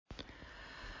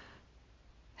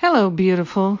Hello,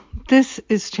 beautiful. This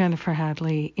is Jennifer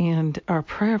Hadley, and our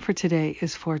prayer for today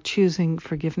is for choosing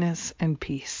forgiveness and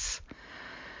peace.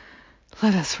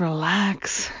 Let us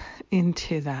relax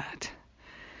into that.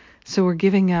 So we're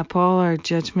giving up all our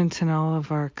judgments and all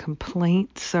of our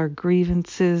complaints, our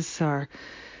grievances, our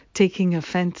taking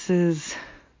offenses,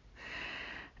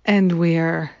 and we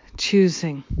are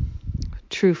choosing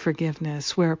true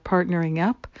forgiveness. We're partnering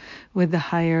up with the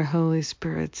higher Holy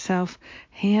Spirit self,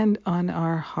 hand on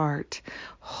our heart,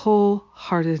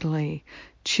 wholeheartedly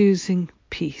choosing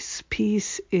peace.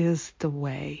 Peace is the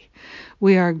way.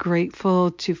 We are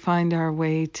grateful to find our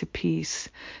way to peace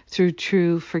through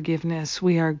true forgiveness.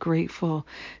 We are grateful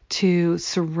to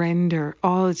surrender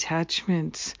all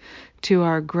attachments to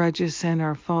our grudges and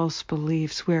our false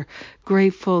beliefs. We're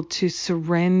grateful to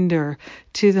surrender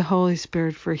to the Holy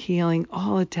Spirit for healing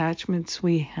all attachments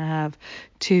we have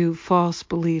to false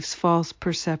beliefs, false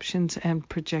perceptions, and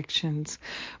projections.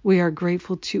 We are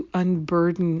grateful to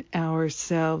unburden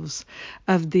ourselves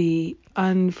of the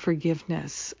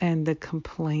unforgiveness and the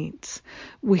complaints.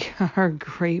 We are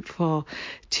grateful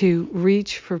to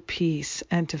reach for peace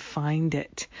and to find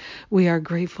it. We are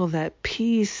grateful that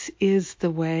peace is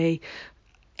the way,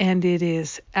 and it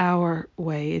is our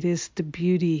way. It is the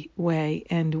beauty way,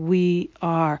 and we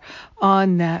are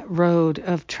on that road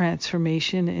of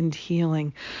transformation and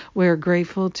healing. We're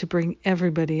grateful to bring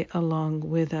everybody along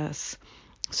with us.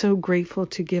 So grateful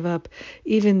to give up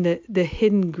even the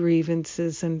hidden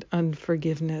grievances and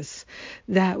unforgiveness,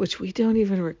 that which we don't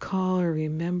even recall or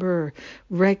remember or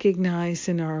recognize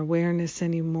in our awareness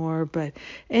anymore, but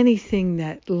anything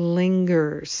that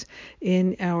lingers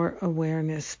in our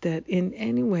awareness that in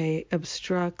any way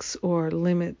obstructs or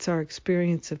limits our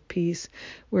experience of peace,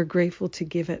 we're grateful to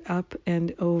give it up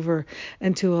and over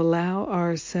and to allow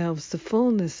ourselves the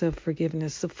fullness of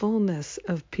forgiveness, the fullness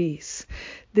of peace.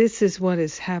 This is what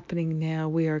is happening now.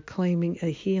 We are claiming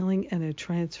a healing and a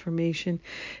transformation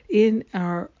in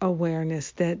our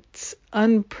awareness that's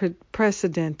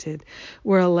unprecedented.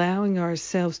 We're allowing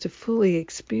ourselves to fully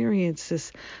experience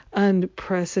this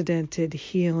unprecedented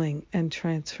healing and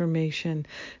transformation.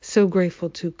 So grateful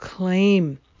to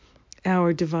claim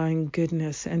our divine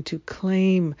goodness and to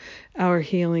claim our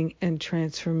healing and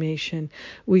transformation.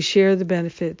 We share the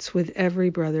benefits with every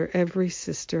brother, every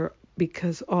sister,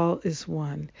 because all is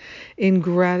one. In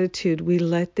gratitude, we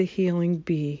let the healing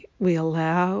be. We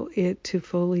allow it to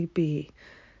fully be.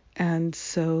 And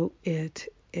so it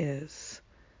is.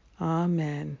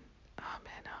 Amen.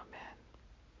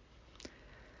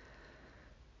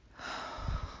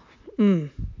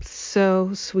 Amen.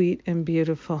 So sweet and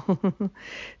beautiful.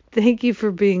 Thank you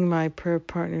for being my prayer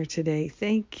partner today.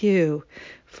 Thank you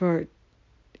for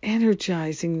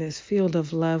energizing this field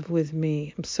of love with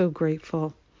me. I'm so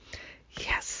grateful.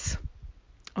 Yes.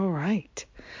 All right.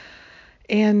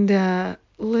 And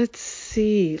let's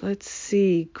see.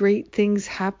 Great things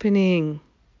happening.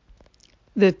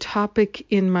 The topic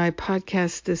in my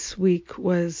podcast this week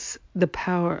was the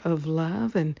power of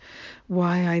love and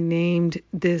why I named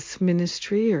this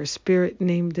ministry, or Spirit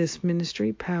named this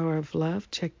ministry, Power of Love.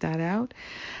 Check that out.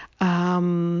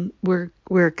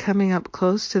 We're coming up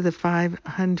close to the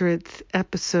 500th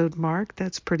episode mark.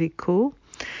 That's pretty cool.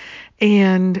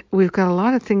 And we've got a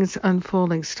lot of things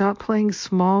unfolding. Stop Playing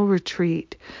Small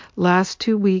retreat, last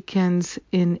 2 weekends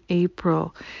in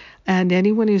April. And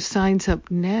anyone who signs up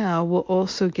now will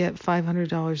also get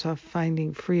 $500 off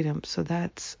Finding Freedom. So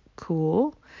that's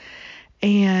cool.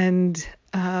 And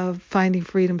Finding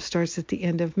Freedom starts at the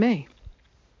end of May.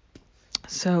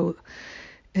 So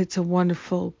it's a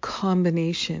wonderful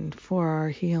combination for our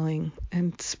healing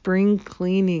and spring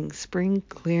cleaning, spring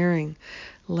clearing.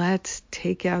 Let's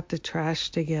take out the trash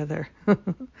together.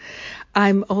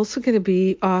 I'm also going to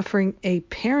be offering a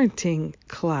parenting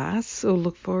class, so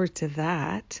look forward to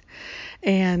that.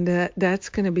 And that's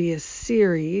going to be a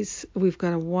series. We've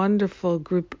got a wonderful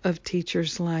group of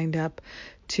teachers lined up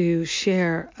to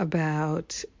share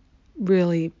about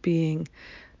really being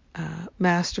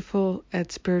masterful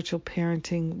at spiritual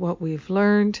parenting, what we've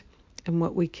learned and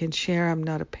what we can share. I'm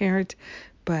not a parent,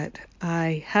 but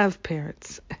I have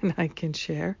parents and I can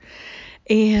share.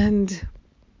 And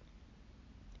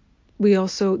we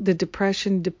also, the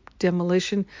Depression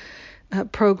Demolition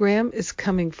program is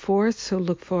coming forth, so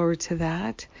look forward to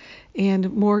that.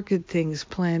 And more good things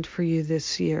planned for you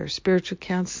this year. Spiritual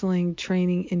counseling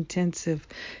training intensive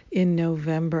in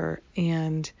November.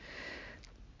 And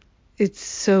it's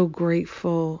so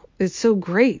grateful. It's so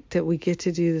great that we get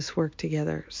to do this work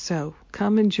together. So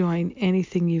come and join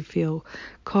anything you feel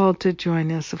called to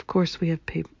join us. Of course, we have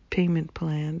payment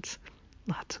plans.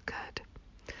 Lots of good.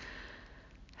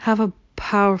 Have a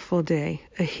powerful day,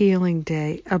 a healing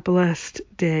day, a blessed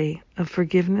day of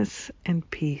forgiveness and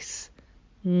peace.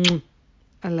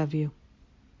 I love you.